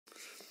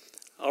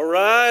All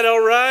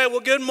right. Well,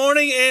 good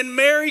morning and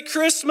Merry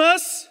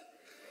Christmas.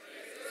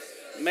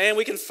 Man,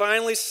 we can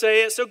finally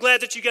say it. So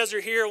glad that you guys are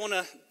here. I want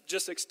to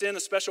just extend a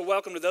special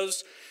welcome to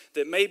those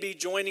that may be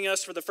joining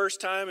us for the first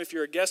time. If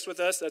you're a guest with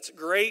us, that's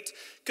great.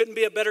 Couldn't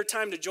be a better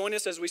time to join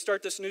us as we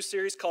start this new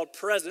series called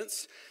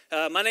Presents.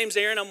 My name's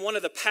Aaron. I'm one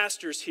of the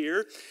pastors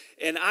here,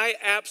 and I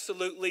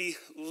absolutely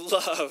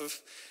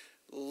love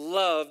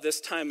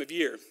this time of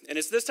year. And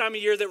it's this time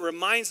of year that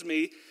reminds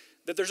me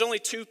that there's only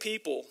two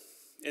people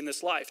in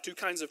this life, two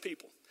kinds of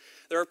people.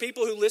 There are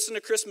people who listen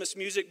to Christmas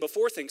music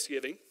before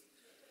Thanksgiving,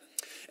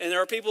 and there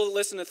are people who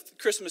listen to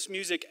Christmas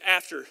music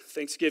after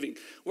Thanksgiving.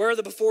 Where are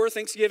the before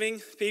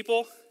Thanksgiving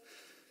people?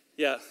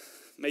 Yeah,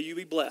 may you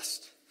be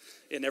blessed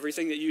in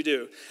everything that you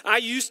do. I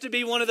used to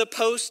be one of the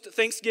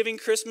post-Thanksgiving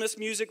Christmas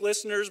music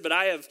listeners, but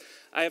I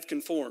have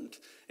conformed.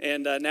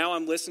 And now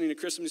I'm listening to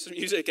Christmas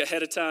music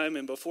ahead of time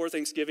and before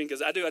Thanksgiving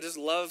because I just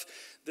love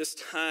this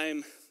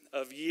time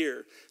of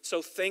year.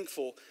 So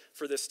thankful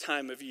for this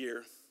time of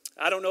year.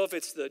 I don't know if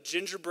it's the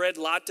gingerbread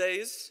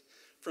lattes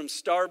from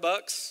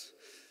Starbucks,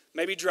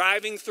 maybe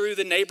driving through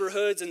the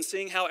neighborhoods and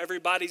seeing how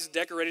everybody's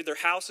decorated their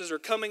houses, or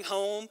coming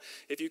home.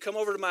 If you come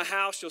over to my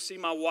house, you'll see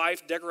my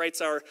wife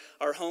decorates our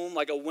home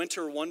like a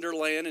winter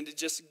wonderland, and it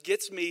just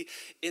gets me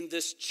in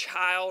this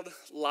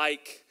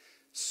childlike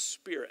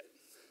spirit.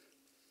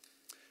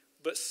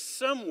 But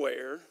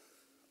somewhere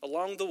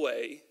along the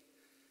way,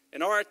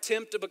 in our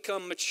attempt to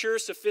become mature,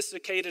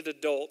 sophisticated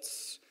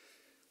adults,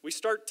 we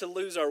start to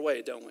lose our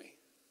way, don't we?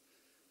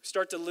 We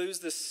start to lose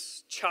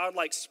this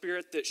childlike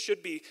spirit that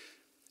should be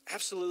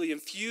absolutely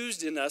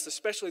infused in us,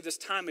 especially this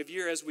time of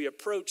year as we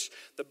approach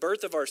the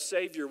birth of our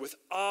Savior with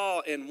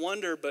awe and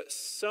wonder, but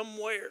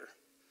somewhere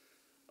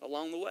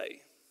along the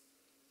way,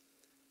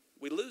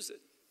 we lose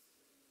it.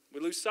 We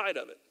lose sight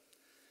of it.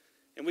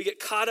 And we get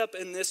caught up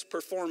in this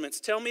performance.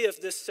 Tell me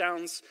if this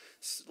sounds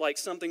like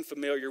something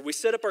familiar. We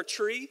set up our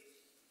tree,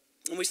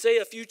 and we say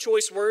a few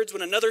choice words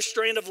when another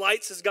strand of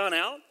lights has gone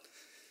out.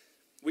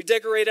 We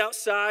decorate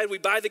outside, we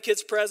buy the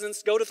kids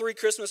presents, go to 3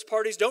 Christmas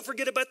parties. Don't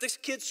forget about the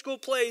kids' school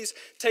plays,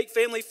 take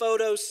family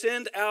photos,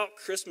 send out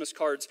Christmas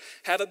cards,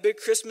 have a big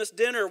Christmas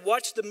dinner,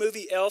 watch the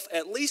movie Elf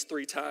at least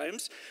 3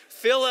 times,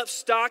 fill up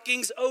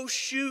stockings. Oh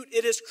shoot,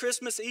 it is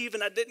Christmas Eve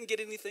and I didn't get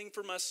anything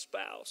for my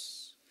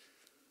spouse.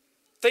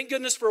 Thank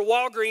goodness for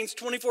Walgreens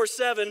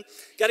 24/7.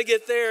 Got to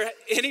get there.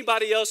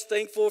 Anybody else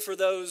thankful for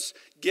those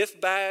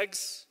gift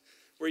bags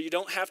where you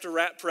don't have to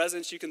wrap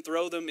presents? You can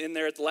throw them in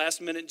there at the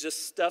last minute,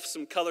 just stuff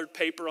some colored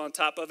paper on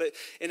top of it,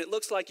 and it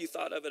looks like you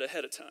thought of it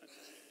ahead of time.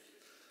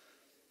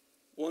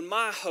 Well, in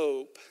my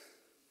hope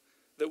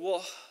that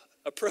we'll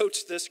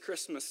approach this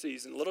Christmas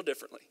season a little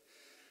differently,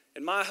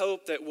 and my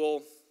hope that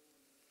we'll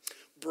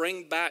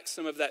bring back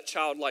some of that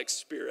childlike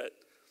spirit,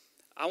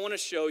 I want to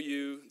show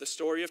you the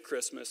story of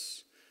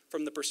Christmas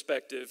from the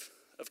perspective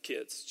of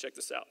kids. Check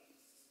this out.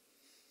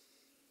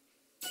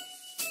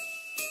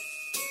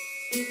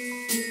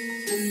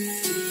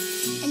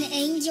 An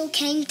angel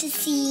came to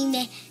see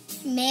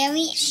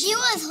Mary. She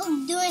was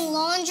doing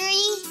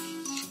laundry,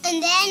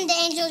 and then the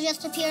angel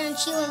just appeared and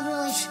she was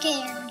really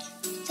scared.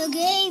 So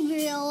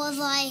Gabriel was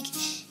like,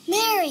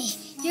 Mary,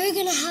 you're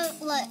gonna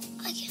have,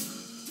 I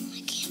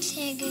can't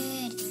say it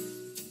good.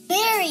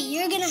 Mary,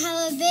 you're gonna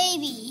have a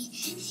baby.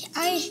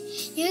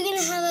 You're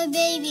gonna have a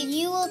baby and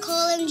you will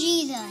call him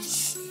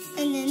Jesus.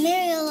 And then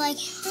Mary was like,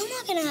 I'm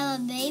not gonna have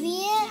a baby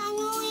yet. I'm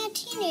only a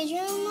teenager.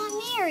 I'm not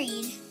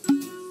married.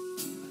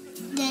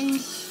 Then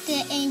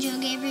the angel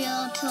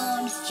Gabriel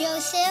told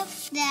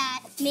Joseph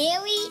that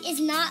Mary is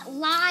not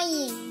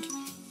lying.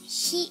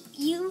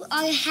 You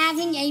are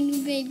having a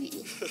new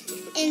baby.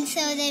 And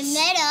so they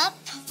met up.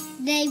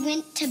 They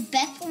went to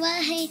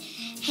Bethlehem,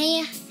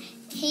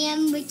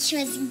 which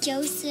was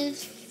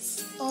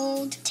Joseph's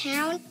old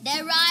town.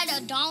 They ride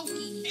a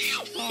donkey.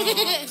 I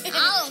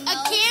don't know. A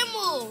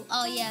camel.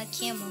 Oh, yeah, a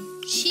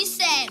camel. She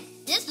said,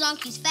 this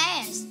donkey's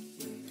fast.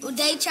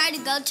 They tried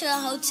to go to a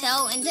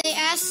hotel and they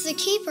asked the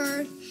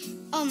keeper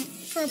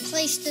for a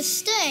place to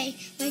stay.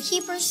 The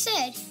keeper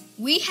said,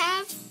 we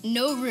have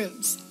no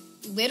rooms.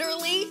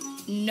 Literally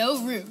no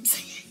rooms.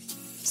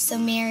 So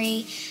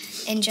Mary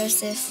and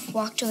Joseph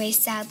walked away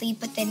sadly,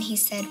 but then he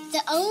said,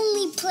 the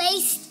only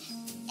place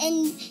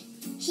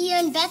here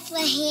in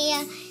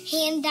Bethlehem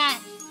that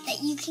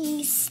you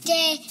can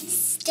stay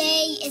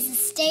is a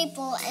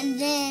stable. And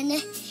then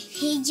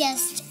he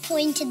just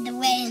pointed the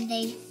way and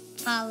they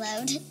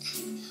followed.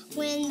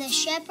 When the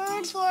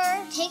shepherds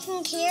were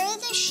taking care of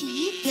the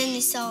sheep, then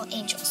they saw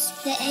angels.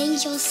 The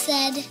angel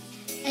said,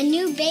 a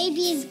new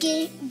baby is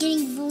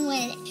getting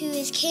born, who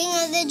is King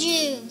of the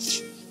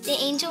Jews. The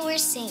angels were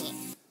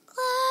singing.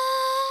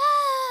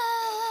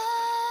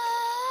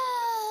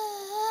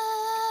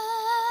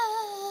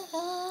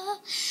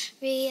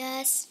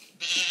 Glorious.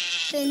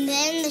 And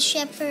then the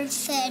shepherd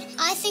said,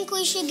 I think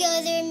we should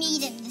go there and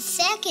meet him. The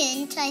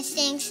second, I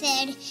think,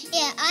 said,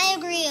 yeah, I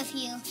agree with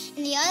you.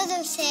 And the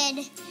other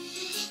said,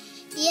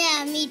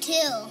 yeah, me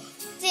too.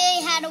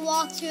 They had to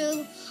walk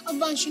through a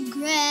bunch of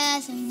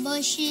grass and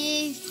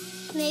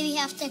bushes, maybe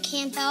have to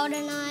camp out a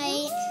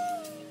night.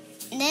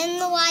 Then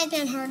the wise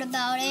men heard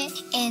about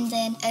it, and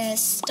then a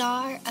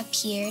star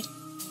appeared.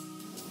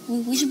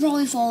 We should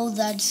probably follow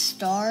that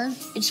star.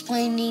 It's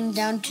pointing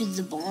down to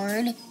the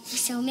barn.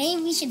 So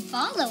maybe we should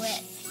follow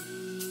it.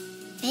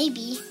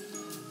 Maybe.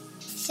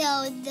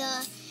 So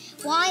the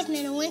wise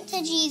men went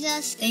to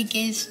Jesus. They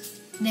gave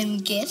them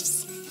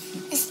gifts.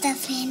 A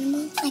stuffed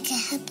animal, like a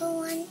hippo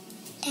one,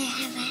 they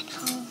have at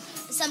home.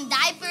 Some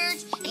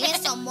diapers,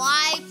 and some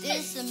wipes,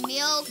 and some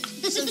milk,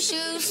 some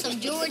shoes, some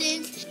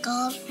Jordans.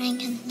 Gold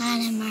ring and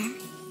Latimer.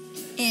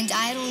 And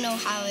I don't know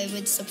how it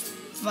would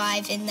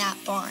survive in that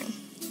barn.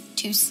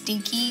 Too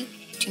stinky,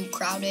 too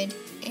crowded,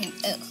 and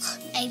ugh.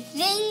 I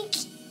think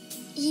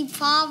he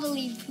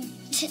probably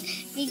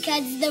pooped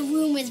because the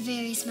room was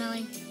very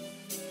smelly.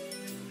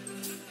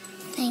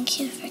 Thank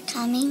you for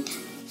coming.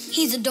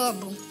 He's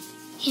adorable.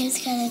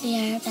 He's gonna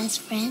be our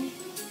best friend.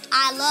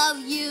 I love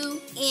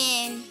you,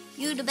 and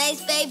you the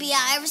best baby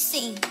I ever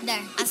seen.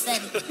 There, I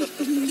said it.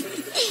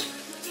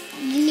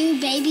 The new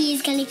baby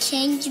is gonna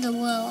change the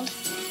world.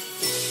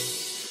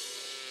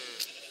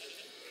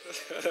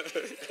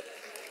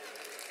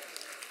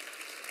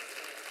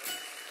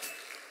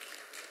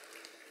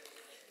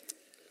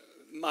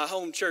 My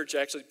home church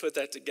actually put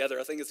that together.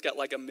 I think it's got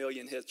like 1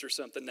 million hits or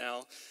something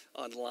now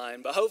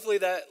online. But hopefully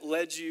that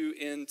led you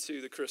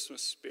into the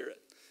Christmas spirit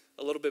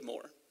a little bit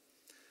more.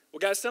 Well,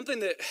 guys,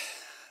 something that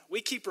we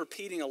keep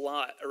repeating a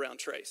lot around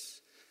Trace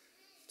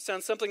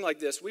sounds something like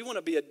this. We want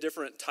to be a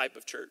different type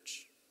of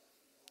church.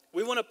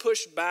 We want to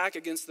push back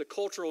against the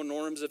cultural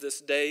norms of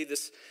this day,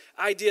 this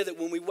idea that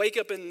when we wake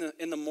up in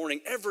the morning,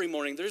 every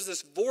morning, there's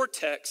this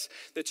vortex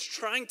that's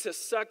trying to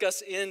suck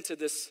us into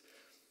this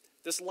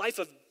life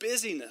of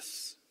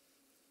busyness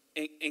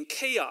and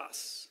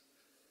chaos.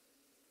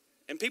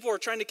 And people are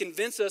trying to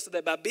convince us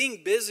that by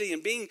being busy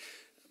and being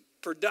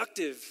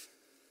productive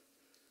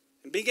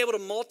and being able to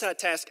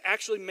multitask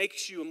actually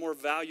makes you a more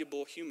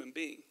valuable human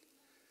being.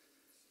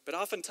 But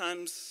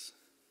oftentimes,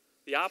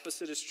 the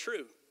opposite is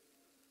true.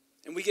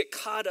 And we get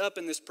caught up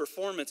in this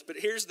performance. But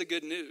here's the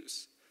good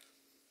news.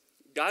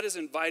 God is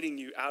inviting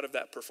you out of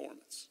that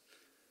performance.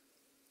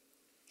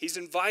 He's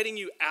inviting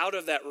you out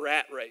of that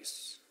rat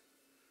race.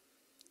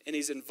 And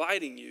he's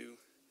inviting you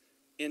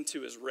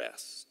into his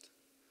rest.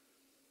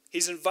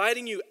 He's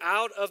inviting you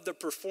out of the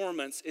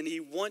performance, and he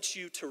wants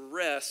you to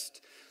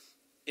rest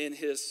in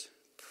his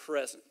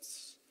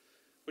presence,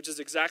 which is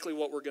exactly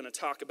what we're going to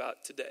talk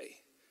about today.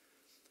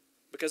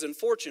 Because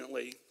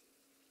unfortunately,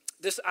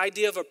 this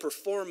idea of a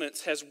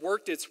performance has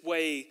worked its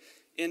way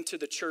into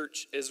the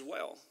church as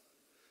well.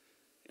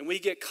 And we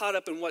get caught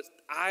up in what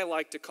I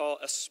like to call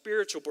a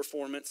spiritual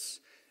performance,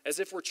 as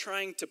if we're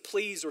trying to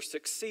please or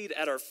succeed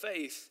at our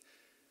faith,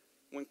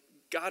 when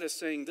God is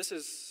saying, this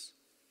is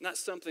not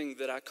something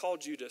that I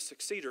called you to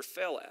succeed or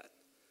fail at.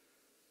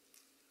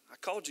 I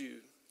called you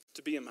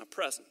to be in my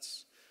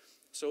presence.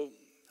 So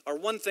our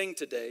one thing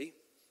today,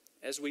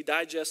 as we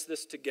digest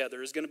this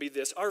together, is going to be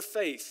this. Our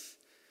faith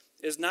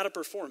is not a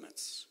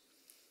performance.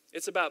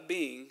 It's about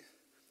being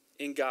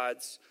in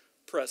God's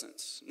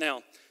presence.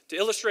 Now, to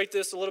illustrate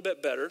this a little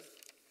bit better,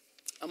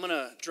 I'm going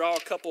to draw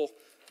a couple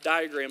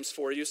diagrams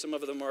for you. Some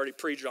of them are already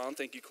pre-drawn.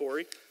 Thank you,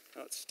 Corey.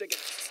 Let's stick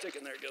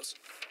it, there it goes.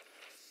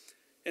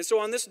 And so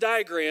on this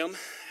diagram,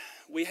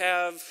 we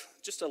have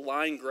just a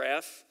line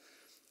graph.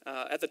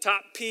 At the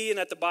top, P, and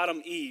at the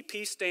bottom, E.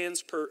 P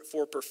stands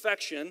for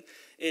perfection,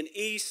 and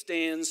E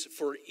stands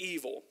for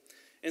evil.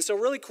 And so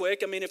really quick,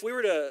 if we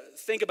were to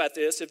think about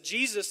this,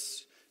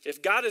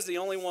 if God is the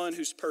only one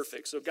who's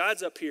perfect, so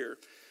God's up here,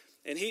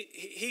 and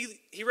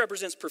he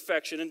represents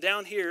perfection, and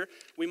down here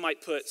we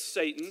might put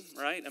Satan,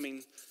 right?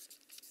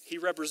 He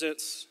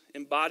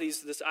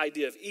embodies this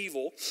idea of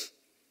evil.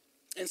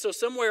 And so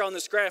somewhere on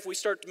this graph, we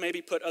start to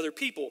maybe put other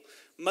people.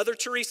 Mother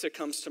Teresa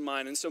comes to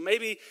mind, and so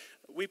maybe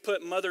we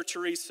put Mother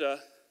Teresa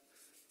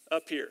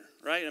up here,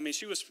 right?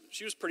 She was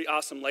a pretty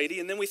awesome lady.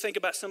 And then we think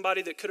about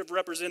somebody that could have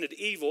represented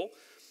evil.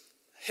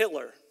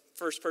 Hitler,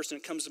 first person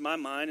that comes to my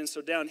mind. And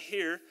so down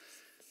here,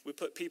 we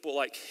put people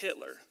like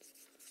Hitler.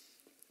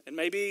 And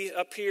maybe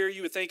up here,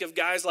 you would think of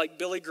guys like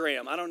Billy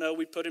Graham. I don't know,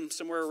 we put him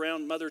somewhere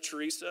around Mother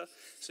Teresa.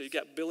 So you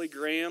got Billy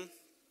Graham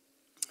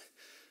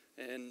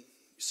and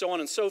so on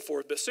and so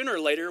forth. But sooner or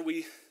later,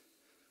 we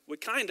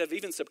kind of,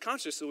 even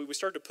subconsciously, we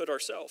start to put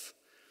ourselves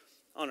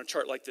on a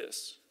chart like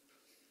this.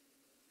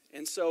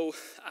 And so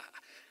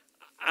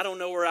I don't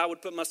know where I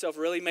would put myself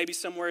really, maybe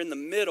somewhere in the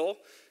middle.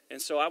 And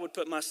so I would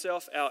put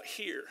myself out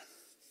here,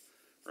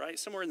 right?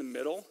 Somewhere in the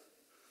middle.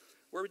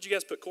 Where would you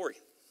guys put Corey?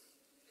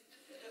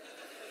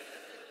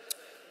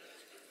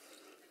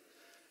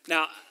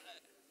 Now,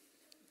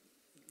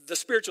 the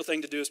spiritual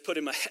thing to do is put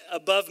him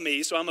above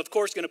me. So I'm, of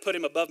course, going to put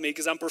him above me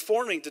because I'm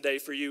performing today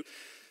for you.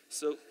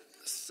 So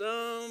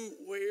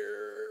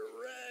somewhere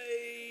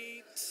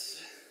right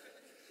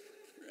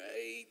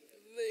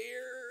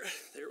there.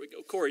 There we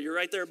go. Corey, you're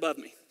right there above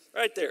me.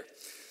 Right there.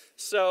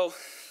 So,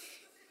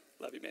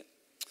 love you, man.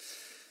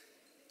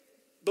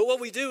 But what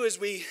we do is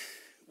we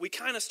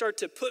kind of start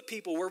to put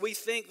people where we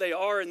think they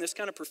are in this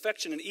kind of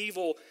perfection and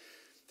evil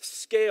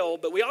scale,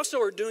 but we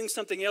also are doing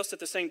something else at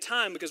the same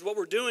time, because what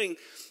we're doing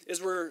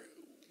is we're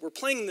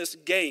playing this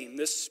game,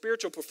 this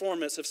spiritual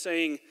performance of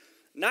saying,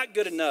 not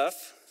good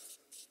enough,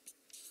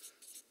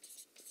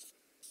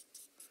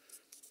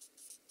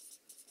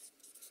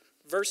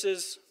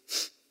 versus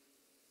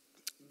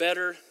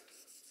better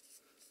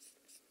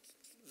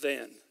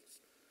than.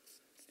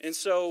 And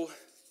so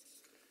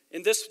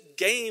in this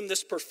game,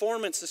 this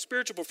performance, the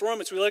spiritual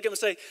performance, we look at them and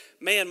say,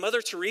 man,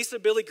 Mother Teresa,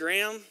 Billy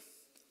Graham,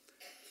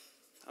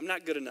 I'm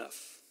not good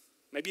enough.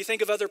 Maybe you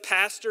think of other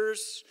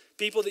pastors,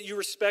 people that you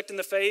respect in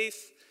the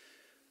faith,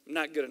 I'm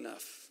not good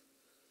enough.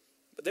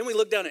 But then we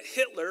look down at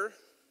Hitler,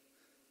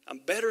 I'm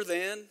better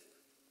than.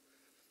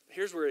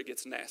 Here's where it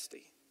gets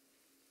nasty.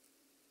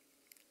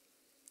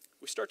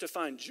 We start to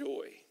find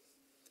joy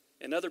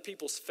in other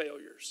people's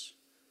failures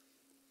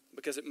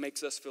because it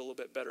makes us feel a little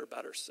bit better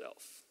about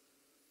ourselves.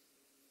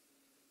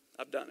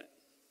 I've done it.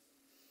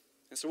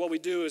 And so what we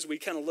do is we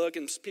kind of look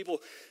and people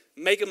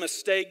make a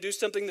mistake, do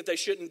something that they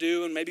shouldn't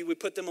do, and maybe we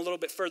put them a little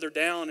bit further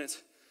down, and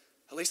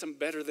at least I'm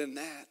better than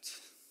that.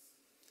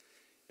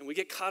 And we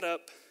get caught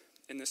up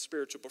in this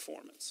spiritual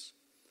performance.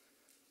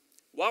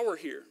 While we're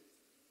here,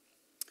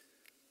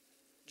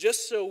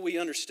 just so we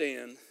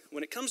understand,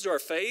 when it comes to our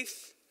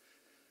faith,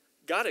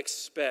 God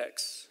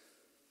expects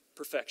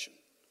perfection.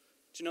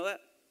 Do you know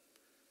that?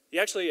 He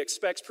actually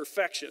expects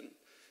perfection,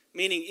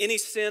 meaning any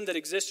sin that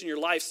exists in your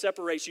life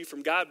separates you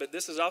from God. But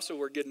this is also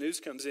where good news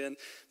comes in,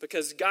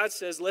 because God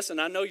says, listen,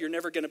 I know you're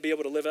never going to be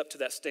able to live up to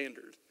that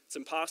standard. It's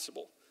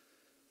impossible.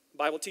 The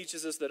Bible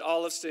teaches us that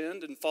all have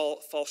sinned and fall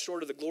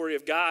short of the glory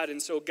of God.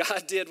 And so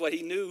God did what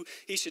he knew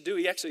he should do.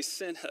 He actually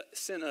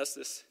sent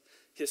us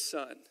his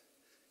son,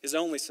 his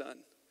only son.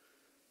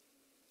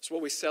 It's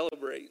what we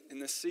celebrate in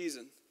this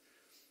season.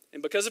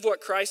 And because of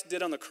what Christ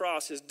did on the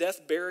cross, his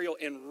death, burial,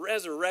 and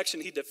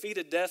resurrection, he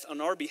defeated death on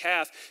our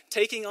behalf,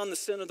 taking on the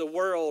sin of the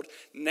world.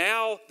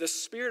 Now the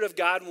Spirit of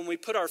God, when we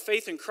put our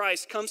faith in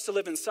Christ, comes to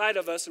live inside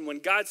of us. And when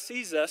God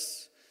sees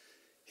us,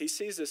 he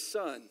sees his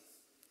son.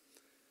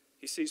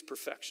 He sees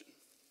perfection.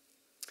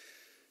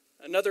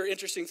 Another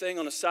interesting thing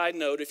on a side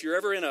note, if you're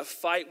ever in a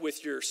fight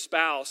with your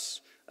spouse,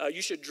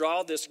 you should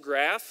draw this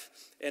graph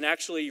and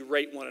actually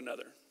rate one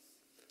another.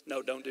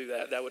 No, don't do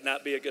that. That would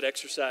not be a good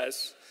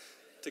exercise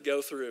to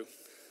go through.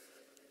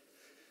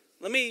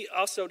 Let me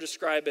also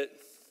describe it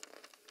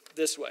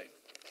this way.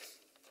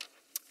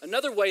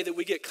 Another way that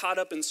we get caught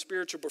up in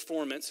spiritual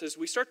performance is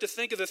we start to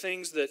think of the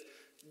things that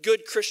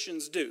good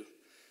Christians do.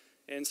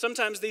 And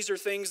sometimes these are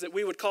things that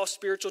we would call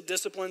spiritual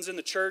disciplines in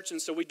the church.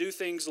 And so we do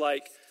things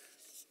like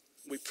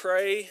we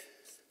pray,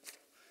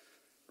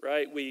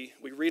 right? We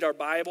read our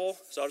Bible.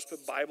 So I'll just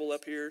put Bible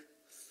up here.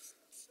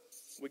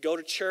 We go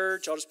to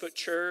church. I'll just put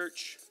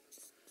church,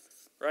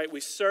 right?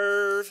 We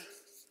serve.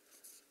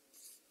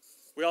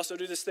 We also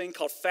do this thing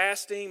called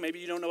fasting. Maybe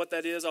you don't know what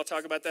that is. I'll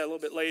talk about that a little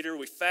bit later.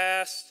 We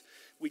fast,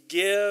 we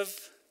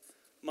give,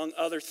 among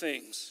other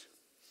things.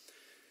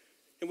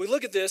 And we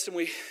look at this and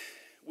we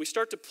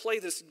start to play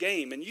this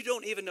game. And you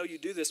don't even know you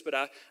do this, but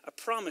I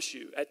promise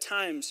you, at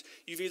times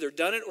you've either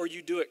done it or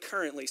you do it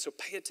currently. So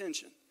pay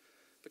attention,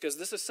 because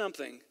this is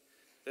something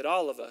that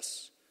all of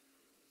us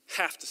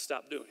have to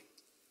stop doing.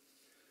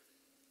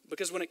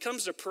 Because when it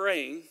comes to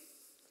praying,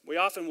 we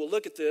often will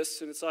look at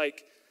this and it's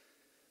like,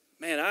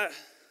 man, I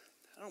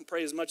don't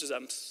pray as much as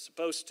I'm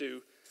supposed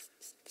to.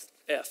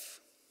 F.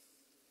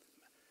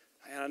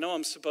 And I know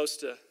I'm supposed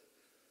to.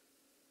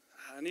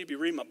 I need to be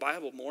reading my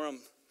Bible more. I'm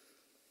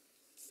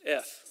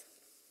F.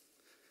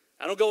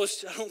 I don't go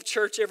to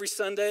church every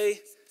Sunday.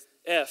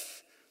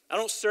 F. I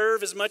don't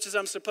serve as much as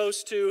I'm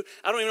supposed to.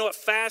 I don't even know what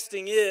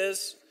fasting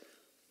is.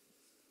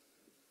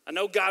 I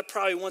know God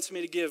probably wants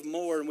me to give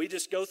more, and we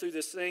just go through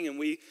this thing and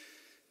we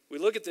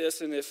look at this,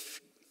 and if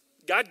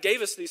God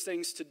gave us these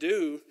things to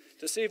do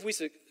to see if we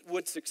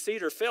would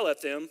succeed or fail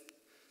at them,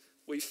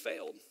 we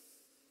failed.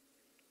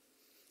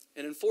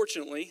 And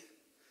unfortunately,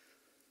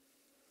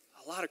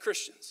 a lot of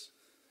Christians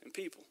and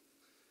people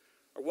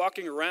are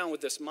walking around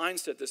with this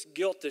mindset, this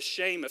guilt, this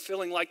shame of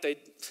feeling like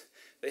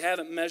they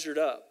haven't measured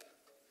up.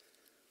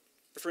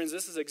 But friends,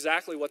 this is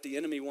exactly what the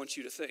enemy wants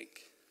you to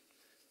think.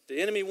 The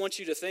enemy wants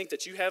you to think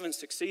that you haven't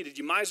succeeded.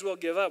 You might as well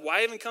give up.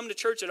 Why even come to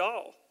church at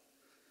all?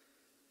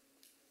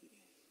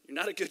 You're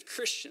not a good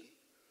Christian.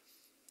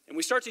 And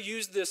we start to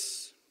use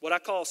this, what I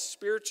call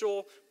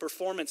spiritual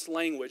performance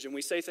language, and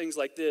we say things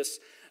like this: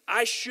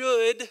 I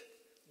should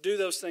do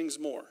those things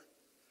more.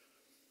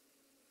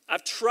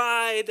 I've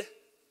tried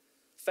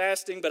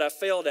fasting, but I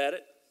failed at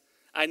it.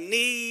 I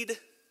need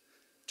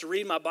to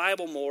read my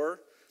Bible more.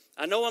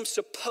 I know I'm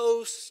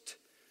supposed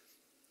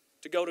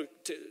to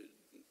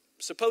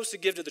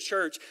give to the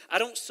church. I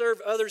don't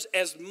serve others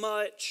as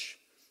much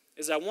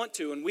as I want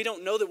to. And we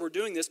don't know that we're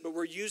doing this, but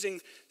we're using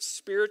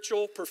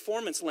spiritual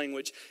performance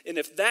language. And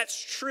if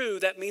that's true,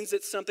 that means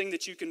it's something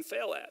that you can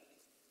fail at.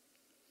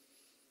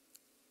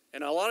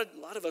 And a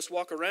lot of us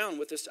walk around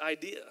with this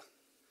idea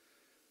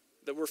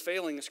that we're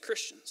failing as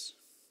Christians.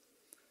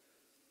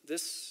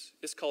 This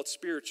is called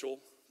spiritual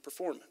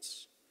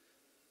performance.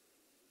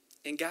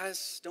 And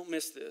guys, don't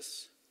miss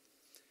this.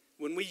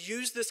 when we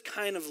use this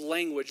kind of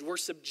language, we're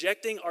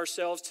subjecting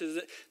ourselves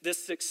to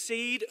this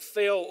succeed,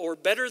 fail, or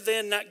better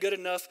than, not good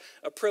enough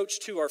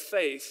approach to our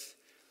faith.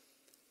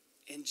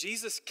 And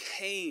Jesus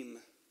came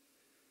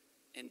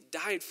and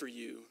died for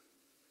you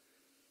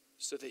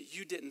so that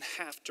you didn't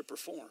have to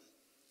perform.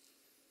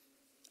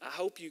 I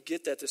hope you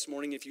get that this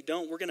morning. If you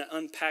don't, we're going to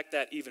unpack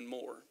that even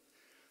more.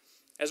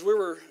 As we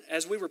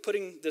were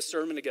putting this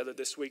sermon together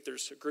this week,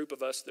 there's a group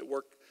of us that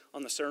work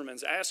on the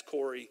sermons. I asked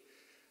Corey,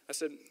 I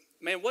said,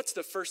 man, what's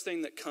the first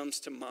thing that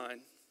comes to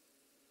mind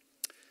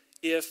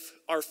if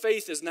our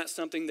faith is not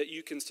something that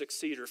you can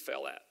succeed or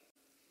fail at?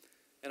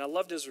 And I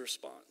loved his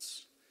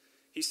response.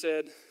 He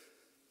said,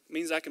 it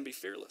means I can be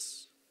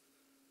fearless.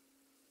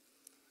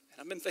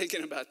 And I've been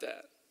thinking about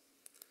that.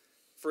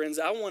 Friends,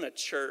 I want a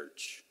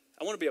church.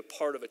 I want to be a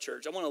part of a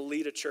church. I want to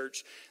lead a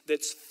church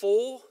that's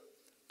full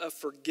of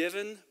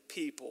forgiven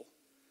people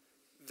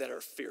that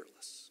are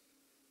fearless.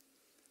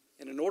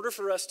 And in order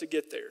for us to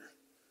get there,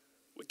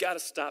 we got to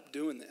stop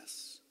doing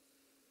this.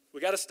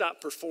 We got to stop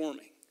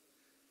performing.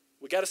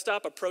 We got to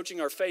stop approaching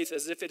our faith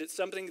as if it is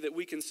something that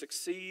we can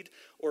succeed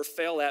or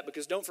fail at,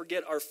 because don't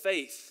forget, our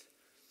faith,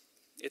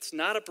 it's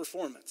not a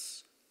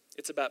performance.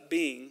 It's about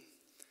being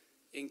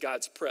in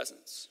God's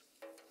presence.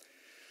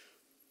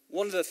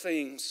 One of the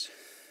things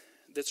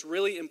that's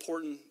really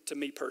important to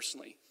me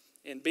personally,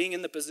 and being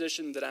in the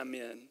position that I'm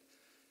in,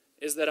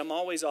 is that I'm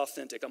always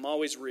authentic. I'm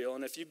always real.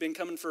 And if you've been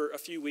coming for a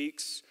few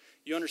weeks,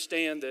 you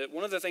understand that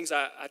one of the things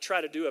I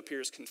try to do up here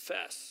is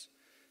confess.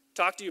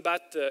 Talk to you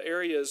about the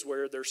areas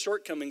where there's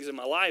shortcomings in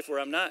my life, where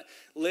I'm not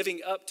living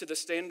up to the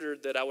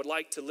standard that I would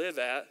like to live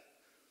at.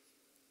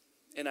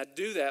 And I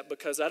do that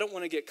because I don't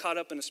want to get caught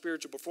up in a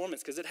spiritual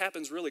performance, because it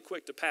happens really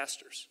quick to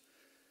pastors.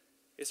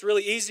 It's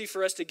really easy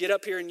for us to get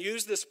up here and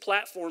use this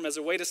platform as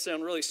a way to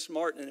sound really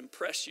smart and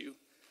impress you.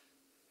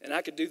 And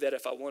I could do that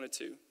if I wanted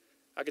to.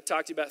 I could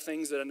talk to you about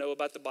things that I know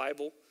about the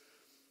Bible.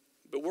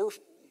 But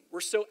we're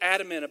so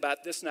adamant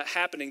about this not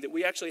happening that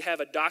we actually have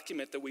a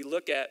document that we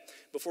look at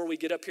before we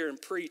get up here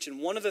and preach. And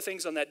one of the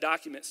things on that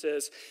document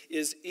says,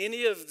 is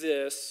any of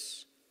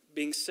this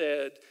being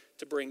said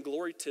to bring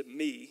glory to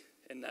me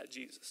and not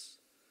Jesus?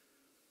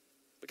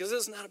 Because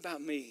it's not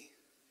about me.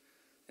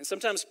 And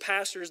sometimes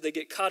pastors, they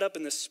get caught up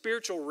in this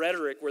spiritual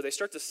rhetoric where they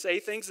start to say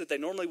things that they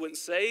normally wouldn't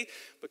say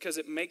because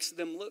it makes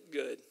them look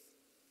good.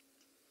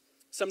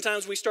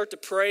 Sometimes we start to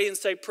pray and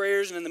say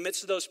prayers, and in the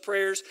midst of those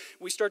prayers,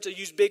 we start to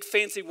use big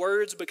fancy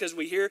words because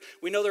we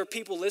know there are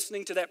people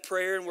listening to that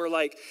prayer, and we're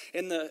like,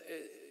 in the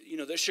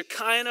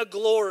Shekinah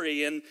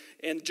glory,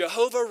 and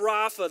Jehovah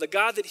Rapha, the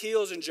God that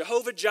heals, and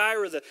Jehovah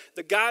Jireh,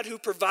 the God who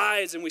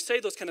provides, and we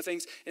say those kind of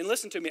things. And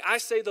listen to me, I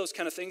say those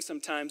kind of things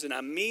sometimes, and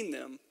I mean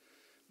them,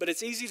 but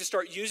it's easy to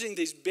start using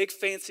these big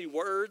fancy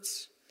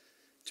words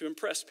to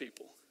impress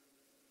people.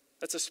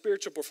 That's a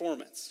spiritual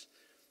performance.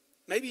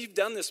 Maybe you've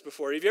done this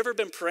before. Have you ever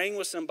been praying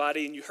with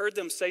somebody and you heard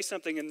them say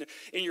something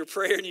in your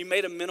prayer and you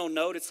made a mental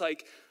note? It's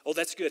like, oh,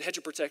 that's good. Hedge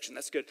of protection.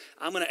 That's good.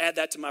 I'm going to add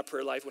that to my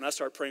prayer life when I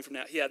start praying from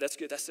now. Yeah, that's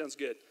good. That sounds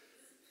good.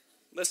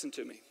 Listen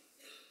to me.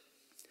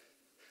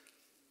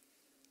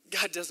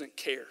 God doesn't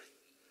care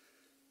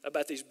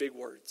about these big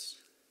words.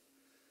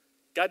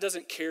 God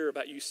doesn't care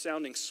about you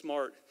sounding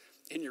smart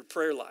in your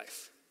prayer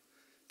life.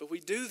 But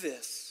we do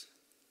this,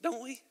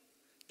 don't we?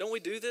 Don't we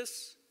do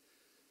this?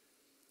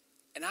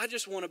 And I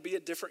just want to be a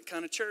different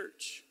kind of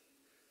church.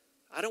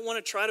 I don't want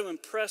to try to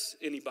impress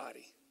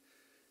anybody.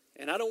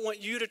 And I don't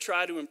want you to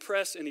try to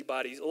impress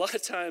anybody. A lot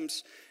of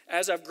times,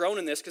 as I've grown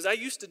in this, because I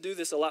used to do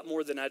this a lot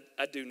more than I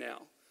do now.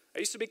 I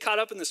used to be caught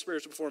up in the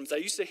spiritual performance. I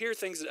used to hear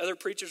things that other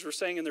preachers were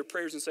saying in their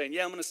prayers and saying,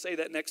 yeah, I'm going to say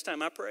that next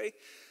time I pray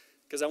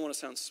because I want to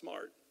sound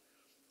smart.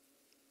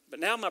 But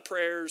now my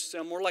prayers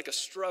sound more like a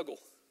struggle.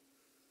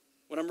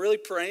 When I'm really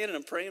praying and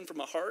I'm praying from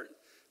my heart,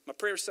 my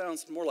prayer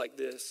sounds more like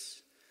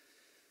this.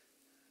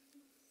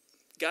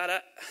 God,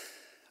 I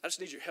just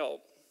need your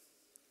help.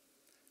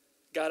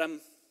 God, I'm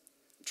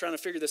trying to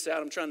figure this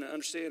out. I'm trying to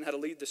understand how to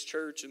lead this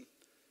church, and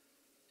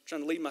I'm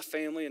trying to lead my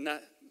family and not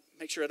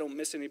make sure I don't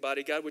miss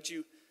anybody. God, would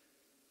you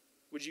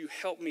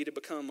help me to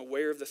become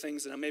aware of the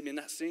things that I'm maybe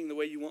not seeing the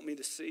way you want me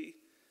to see?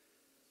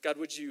 God,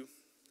 would you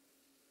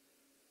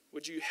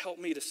help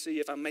me to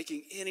see if I'm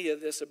making any of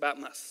this about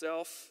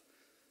myself?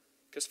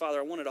 Because, Father,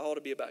 I want it all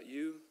to be about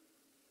you.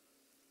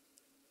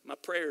 My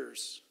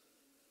prayers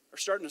are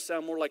starting to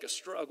sound more like a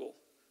struggle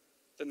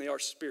than they are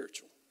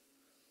spiritual.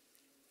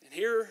 And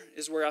here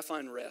is where I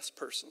find rest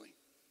personally.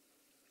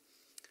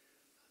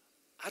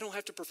 I don't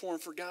have to perform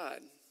for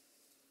God,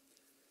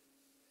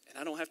 and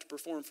I don't have to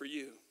perform for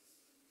you.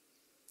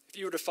 If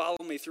you were to follow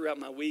me throughout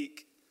my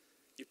week,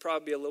 you'd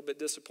probably be a little bit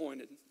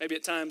disappointed. Maybe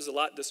at times a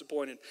lot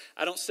disappointed.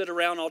 I don't sit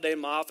around all day in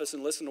my office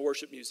and listen to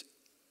worship music.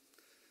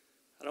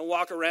 I don't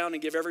walk around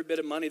and give every bit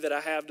of money that I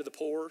have to the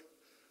poor.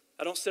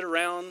 I don't sit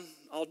around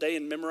all day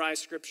and memorize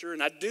scripture,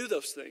 and I do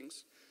those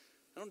things.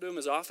 I don't do them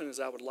as often as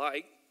I would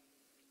like,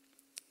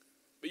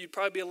 but you'd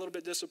probably be a little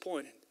bit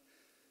disappointed.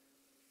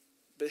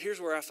 But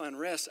here's where I find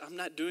rest. I'm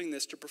not doing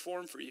this to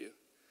perform for you.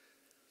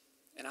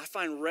 And I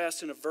find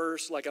rest in a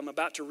verse like I'm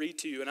about to read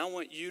to you, and I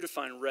want you to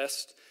find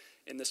rest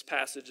in this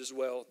passage as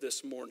well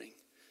this morning.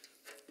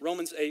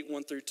 Romans 8,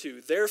 1 through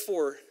 2.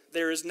 Therefore,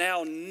 there's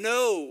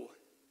no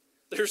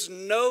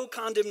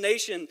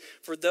condemnation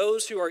for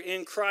those who are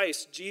in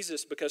Christ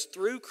Jesus, because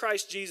through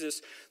Christ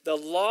Jesus, the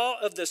law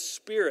of the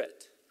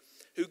Spirit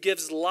who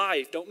gives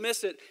life, don't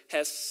miss it,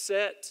 has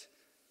set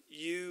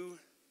you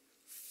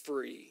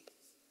free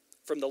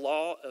from the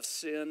law of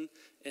sin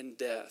and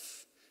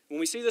death. When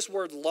we see this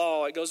word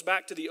law, it goes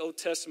back to the Old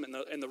Testament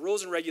and the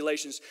rules and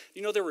regulations.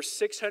 You know, there were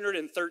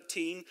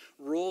 613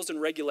 rules and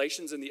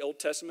regulations in the Old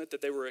Testament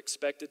that they were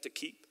expected to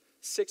keep.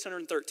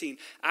 613.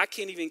 I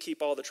can't even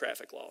keep all the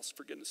traffic laws,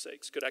 for goodness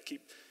sakes. Could I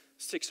keep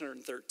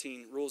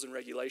 613 rules and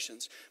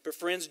regulations? But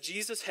friends,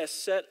 Jesus has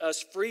set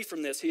us free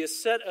from this. He has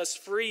set us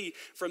free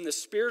from the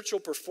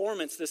spiritual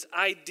performance, this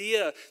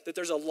idea that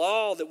there's a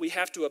law that we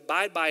have to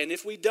abide by. And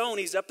if we don't,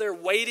 he's up there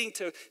waiting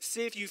to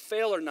see if you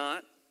fail or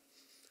not.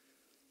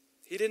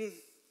 He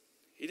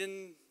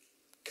didn't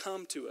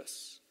come to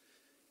us.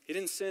 He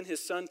didn't send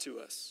his son to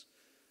us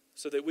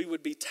so that we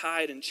would be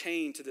tied and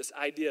chained to this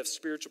idea of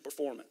spiritual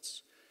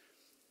performance.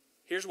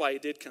 Here's why he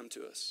did come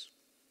to us.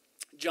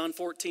 John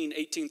 14,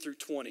 18 through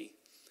 20.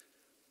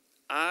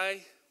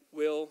 I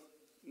will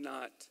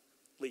not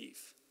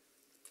leave.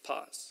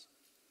 Pause.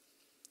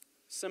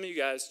 Some of you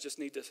guys just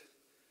need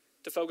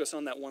to focus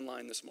on that one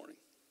line this morning.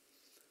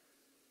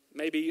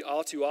 Maybe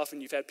all too often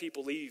you've had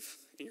people leave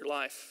in your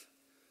life.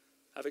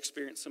 I've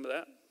experienced some of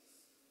that.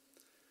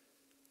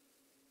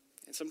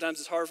 And sometimes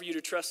it's hard for you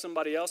to trust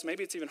somebody else.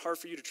 Maybe it's even hard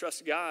for you to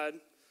trust God.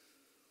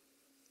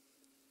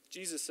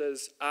 Jesus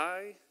says,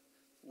 I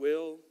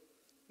will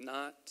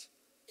not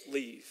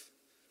leave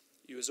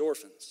you as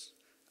orphans.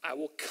 I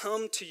will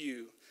come to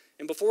you.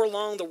 And before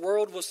long, the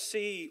world will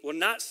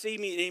not see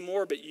me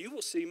anymore, but you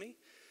will see me.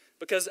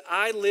 Because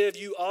I live,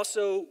 you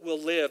also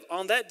will live.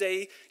 On that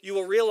day, you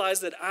will realize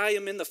that I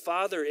am in the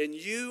Father, and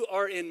you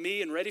are in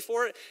me, and ready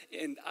for it?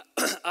 And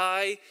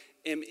I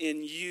am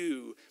in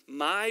you.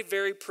 My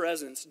very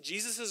presence,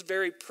 Jesus'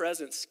 very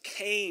presence,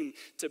 came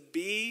to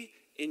be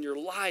in your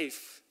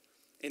life.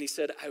 And he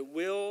said, I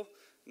will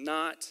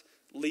not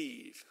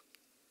leave.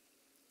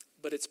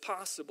 But it's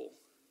possible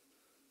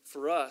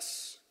for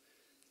us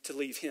to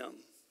leave him.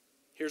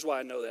 Here's why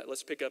I know that.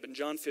 Let's pick up in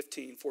John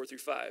 15, 4 through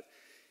 5.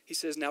 He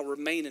says, now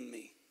remain in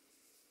me.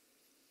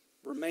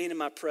 Remain in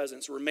my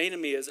presence. Remain in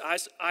me as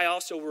I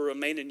also will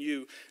remain in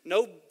you.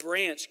 No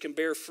branch can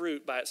bear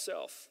fruit by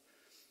itself.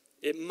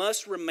 It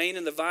must remain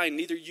in the vine.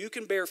 Neither you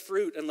can bear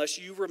fruit unless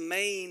you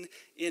remain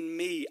in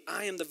me.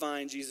 I am the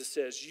vine, Jesus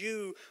says.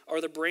 You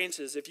are the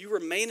branches. If you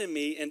remain in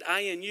me and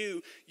I in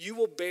you, you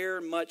will bear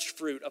much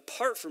fruit.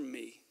 Apart from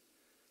me,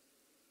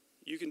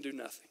 you can do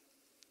nothing.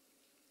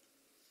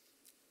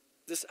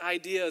 This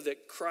idea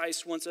that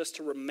Christ wants us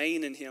to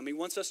remain in him. He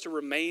wants us to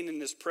remain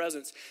in his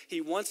presence. He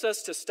wants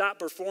us to stop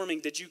performing.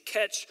 Did you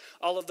catch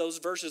all of those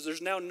verses?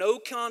 There's now no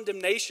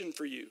condemnation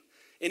for you.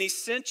 And he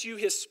sent you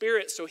his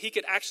Spirit so he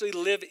could actually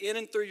live in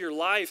and through your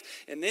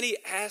life. And then he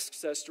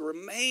asks us to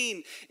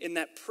remain in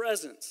that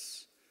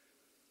presence.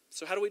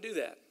 So how do we do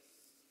that?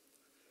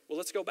 Well,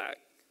 let's go back.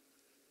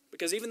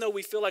 Because even though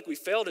we feel like we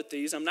failed at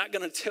these, I'm not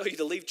going to tell you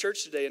to leave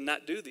church today and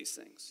not do these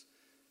things.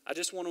 I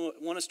just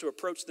want us to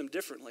approach them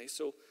differently.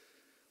 So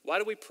why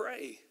do we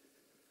pray?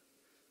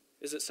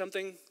 Is it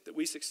something that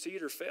we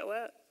succeed or fail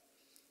at?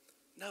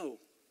 No.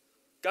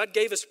 God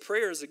gave us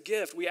prayer as a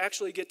gift. We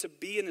actually get to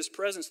be in his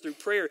presence through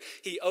prayer.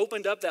 He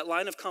opened up that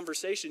line of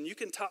conversation. You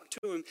can talk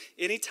to him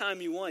anytime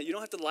you want. You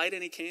don't have to light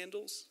any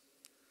candles.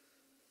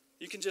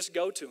 You can just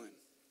go to him.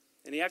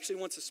 And he actually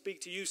wants to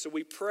speak to you. So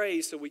we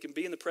pray so we can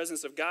be in the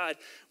presence of God.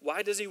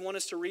 Why does he want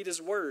us to read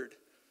his word?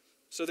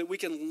 So that we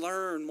can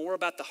learn more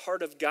about the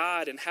heart of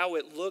God and how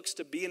it looks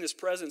to be in his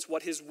presence,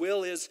 what his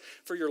will is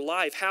for your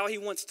life, how he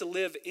wants to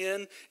live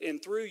in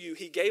and through you.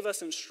 He gave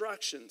us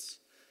instructions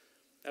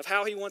of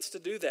how he wants to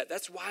do that.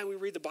 That's why we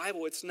read the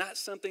Bible. It's not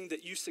something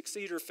that you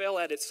succeed or fail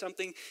at. It's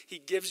something he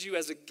gives you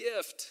as a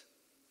gift.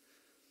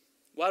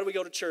 Why do we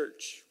go to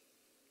church?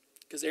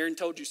 Because Aaron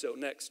told you so.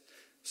 Next.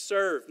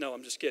 Serve. No,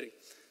 I'm just kidding.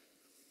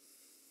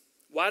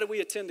 Why do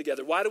we attend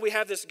together? Why do we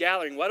have this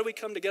gathering? Why do we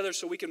come together?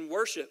 So we can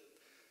worship.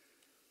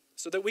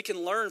 So that we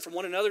can learn from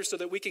one another, so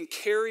that we can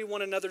carry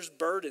one another's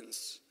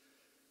burdens,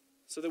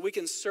 so that we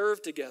can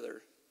serve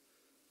together,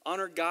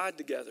 honor God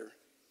together,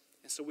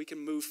 and so we can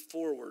move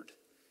forward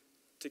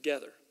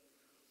together.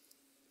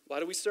 Why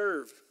do we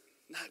serve?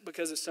 Not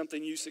because it's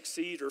something you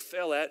succeed or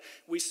fail at.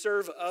 We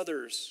serve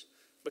others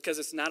because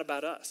it's not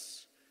about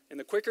us. And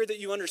the quicker that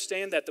you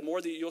understand that, the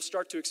more that you'll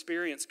start to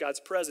experience God's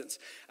presence.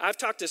 I've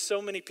talked to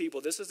so many people.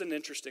 This is an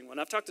interesting one.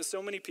 I've talked to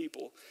so many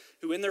people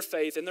who in their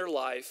faith, in their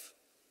life,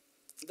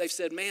 they've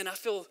said, man, I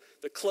feel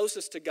the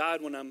closest to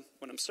God when I'm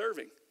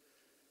serving.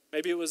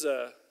 Maybe it was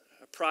a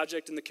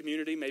project in the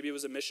community. Maybe it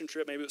was a mission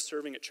trip. Maybe it was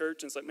serving at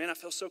church. And it's like, man, I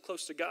feel so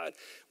close to God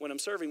when I'm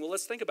serving. Well,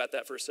 let's think about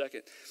that for a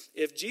second.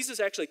 If Jesus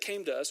actually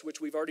came to us, which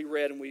we've already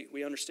read and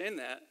we understand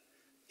that,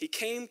 he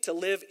came to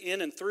live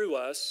in and through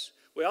us.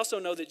 We also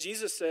know that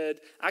Jesus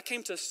said, I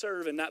came to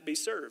serve and not be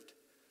served.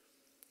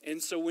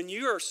 And so when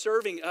you are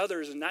serving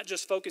others and not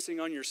just focusing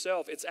on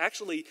yourself, it's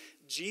actually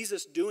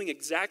Jesus doing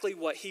exactly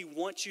what he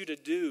wants you to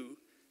do,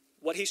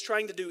 what he's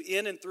trying to do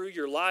in and through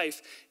your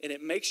life, and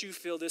it makes you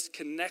feel this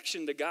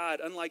connection to God,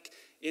 unlike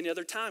any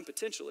other time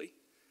potentially.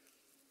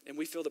 And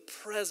we feel the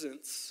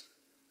presence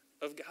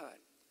of God.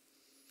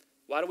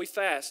 Why do we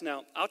fast?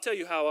 Now, I'll tell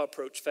you how I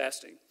approach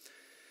fasting.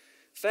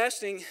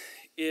 Fasting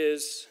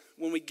is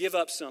when we give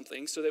up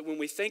something, so that when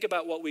we think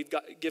about what we've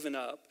given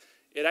up,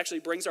 it actually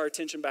brings our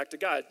attention back to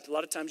God. A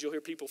lot of times you'll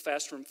hear people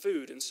fast from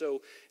food. And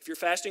so if you're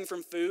fasting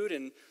from food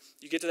and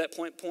you get to that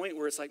point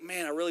where it's like,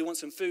 man, I really want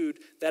some food,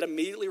 that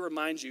immediately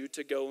reminds you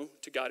to go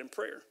to God in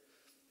prayer.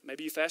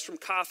 Maybe you fast from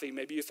coffee.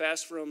 Maybe you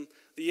fast from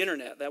the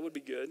internet. That would be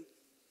good.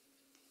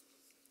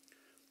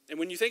 And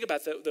when you think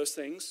about those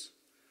things,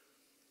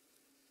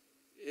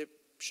 it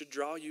should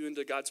draw you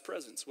into God's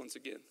presence once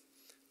again.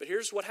 But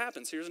here's what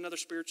happens. Here's another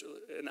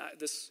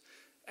this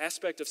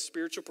aspect of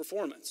spiritual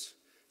performance.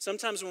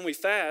 Sometimes when we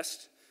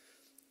fast,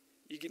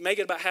 you make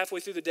it about halfway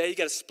through the day, you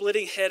got a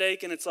splitting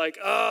headache, and it's like,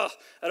 I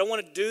don't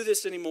want to do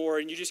this anymore,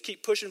 and you just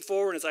keep pushing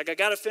forward, and it's like, I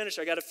got to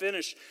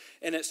finish.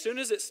 And as soon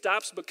as it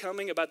stops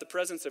becoming about the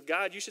presence of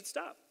God, you should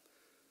stop.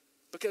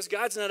 Because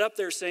God's not up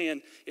there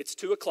saying, it's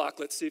 2 o'clock,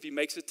 let's see if he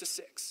makes it to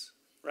 6,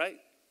 right?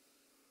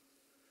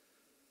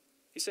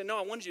 He said, no,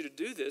 I wanted you to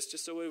do this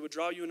just so it would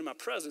draw you into my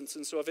presence.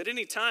 And so if at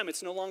any time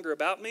it's no longer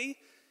about me,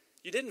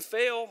 you didn't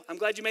fail. I'm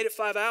glad you made it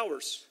 5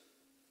 hours.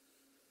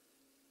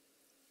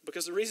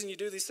 Because the reason you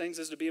do these things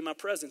is to be in my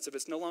presence. If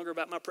it's no longer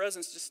about my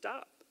presence, just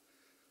stop.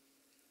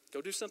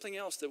 Go do something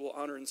else that will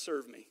honor and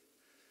serve me.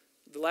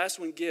 The last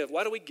one, give.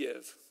 Why do we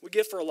give? We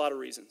give for a lot of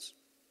reasons.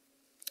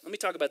 Let me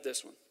talk about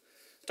this one.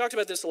 I talked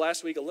about this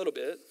last week a little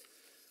bit,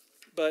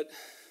 but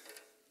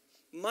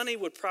money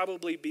would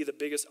probably be the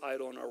biggest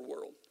idol in our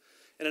world.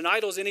 And an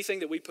idol is anything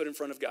that we put in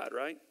front of God,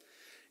 right?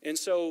 And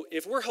so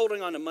if we're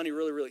holding on to money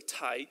really, really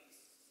tight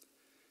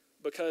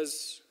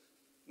because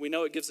we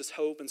know it gives us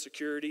hope and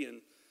security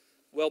and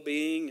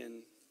well-being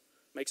and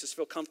makes us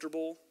feel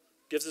comfortable,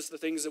 gives us the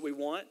things that we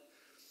want,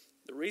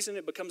 the reason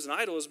it becomes an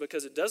idol is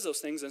because it does those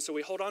things, and so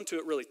we hold on to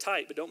it really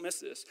tight. But don't miss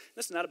this.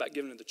 This is not about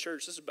giving to the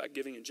church. This is about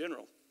giving in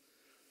general.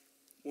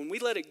 When we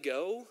let it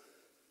go,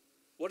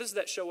 what does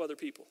that show other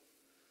people?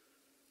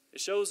 It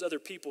shows other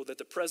people that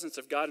the presence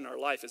of God in our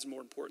life is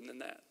more important than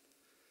that.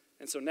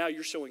 And so now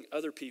you're showing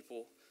other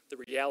people the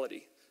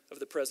reality of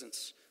the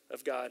presence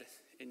of God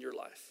in your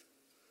life.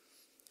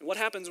 And what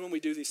happens when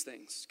we do these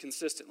things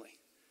consistently?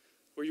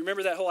 Well, you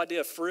remember that whole idea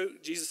of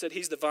fruit? Jesus said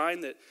he's the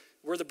vine, that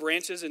we're the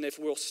branches, and if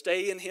we'll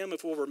stay in him,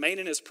 if we'll remain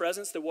in his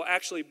presence, that we'll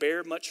actually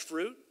bear much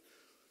fruit.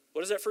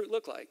 What does that fruit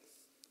look like?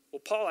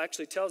 Well, Paul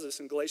actually tells us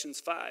in Galatians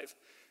 5,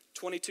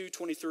 22,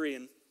 23,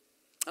 and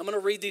I'm going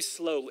to read these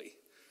slowly.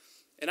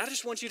 And I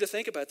just want you to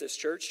think about this,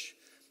 church.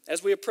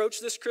 As we approach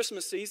this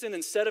Christmas season,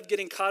 instead of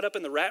getting caught up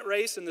in the rat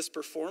race and this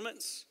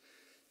performance,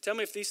 tell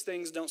me if these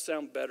things don't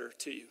sound better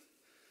to you.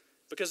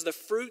 Because the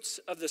fruits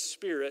of the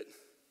Spirit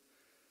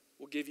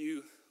will give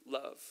you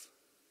love,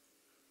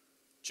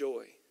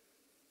 joy,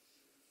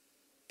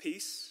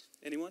 peace,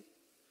 anyone?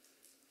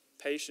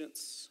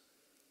 Patience,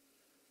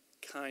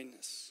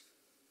 kindness,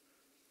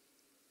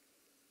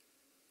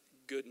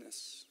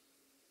 goodness,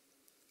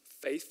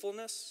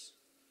 faithfulness,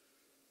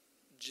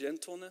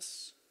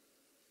 gentleness,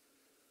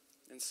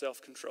 and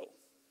self-control.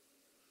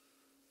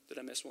 Did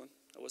I miss one?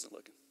 I wasn't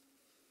looking.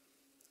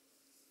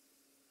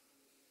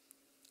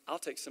 I'll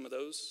take some of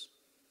those.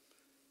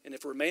 And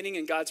if remaining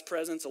in God's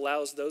presence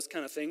allows those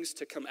kind of things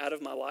to come out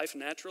of my life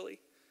naturally,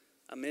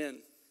 I'm in.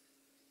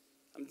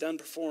 I'm done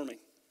performing.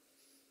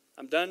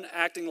 I'm done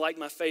acting like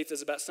my faith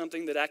is about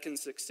something that I can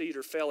succeed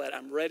or fail at.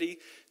 I'm ready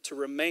to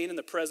remain in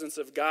the presence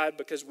of God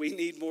because we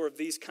need more of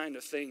these kind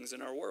of things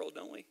in our world,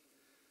 don't we?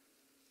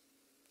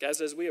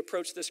 Guys, as we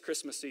approach this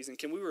Christmas season,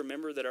 can we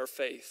remember that our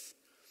faith,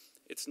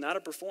 it's not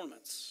a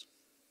performance.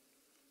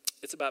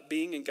 It's about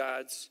being in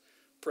God's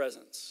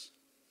presence.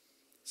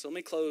 So let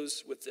me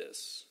close with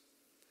this.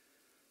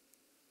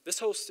 This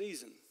whole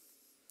season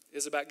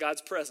is about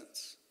God's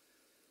presence.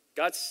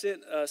 God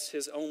sent us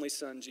his only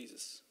son,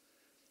 Jesus,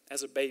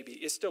 as a baby.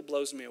 It still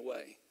blows me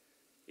away.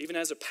 Even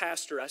as a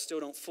pastor, I still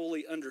don't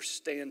fully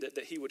understand it,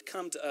 that he would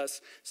come to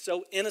us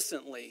so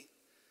innocently.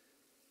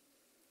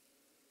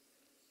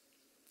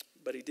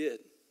 But he did.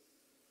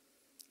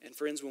 And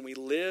friends, when we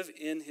live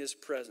in his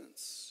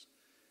presence,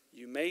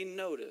 you may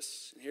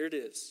notice, and here it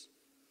is,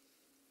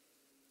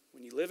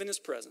 when you live in his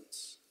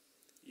presence,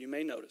 you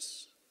may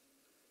notice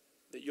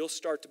that you'll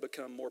start to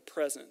become more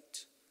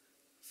present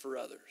for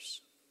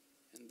others.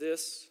 And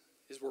this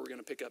is where we're going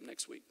to pick up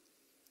next week.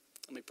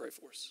 Let me pray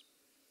for us.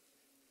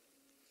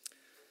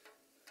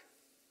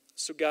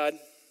 So God,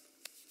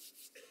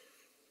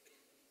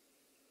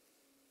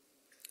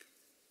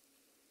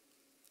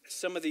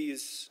 some of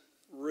these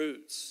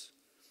roots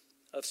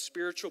of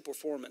spiritual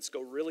performance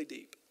go really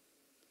deep.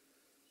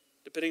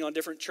 Depending on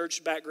different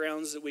church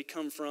backgrounds that we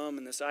come from,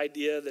 and this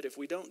idea that if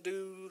we don't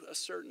do a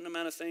certain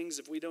amount of things,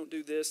 if we don't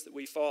do this, that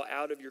we fall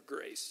out of your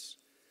grace.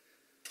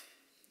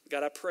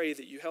 God, I pray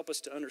that you help us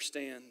to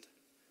understand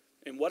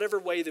in whatever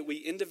way that we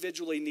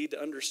individually need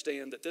to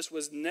understand that this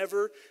was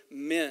never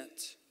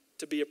meant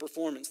to be a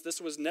performance. This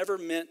was never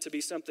meant to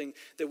be something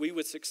that we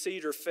would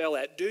succeed or fail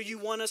at. Do you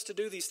want us to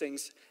do these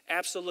things?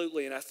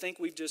 Absolutely. And I think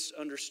we've just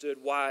understood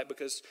why,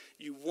 because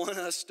you want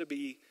us to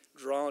be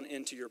drawn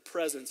into your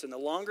presence. And the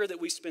longer that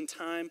we spend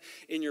time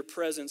in your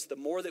presence, the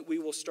more that we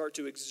will start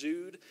to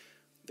exude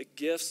the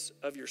gifts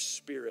of your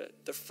Spirit,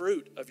 the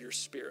fruit of your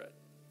Spirit.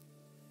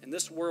 And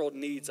this world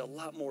needs a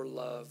lot more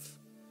love,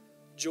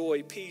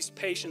 joy, peace,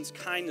 patience,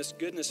 kindness,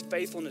 goodness,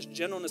 faithfulness,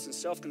 gentleness, and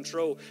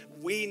self-control.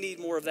 We need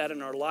more of that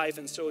in our life.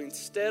 And so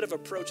instead of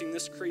approaching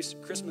this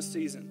Christmas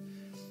season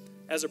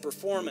as a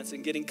performance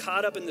and getting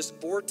caught up in this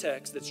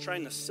vortex that's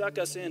trying to suck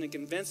us in and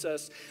convince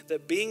us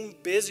that being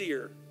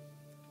busier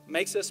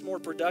makes us more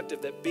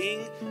productive, that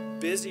being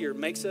busier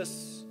makes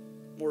us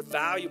more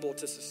valuable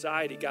to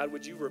society, God,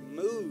 would you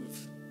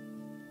remove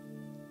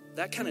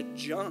that kind of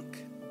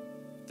junk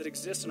that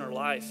exists in our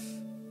life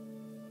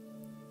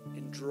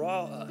and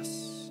draw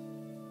us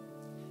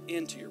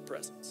into your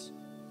presence.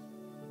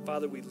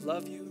 Father, we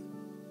love you.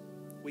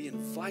 We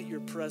invite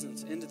your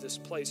presence into this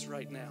place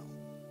right now.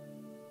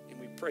 And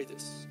we pray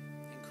this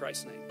in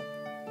Christ's name.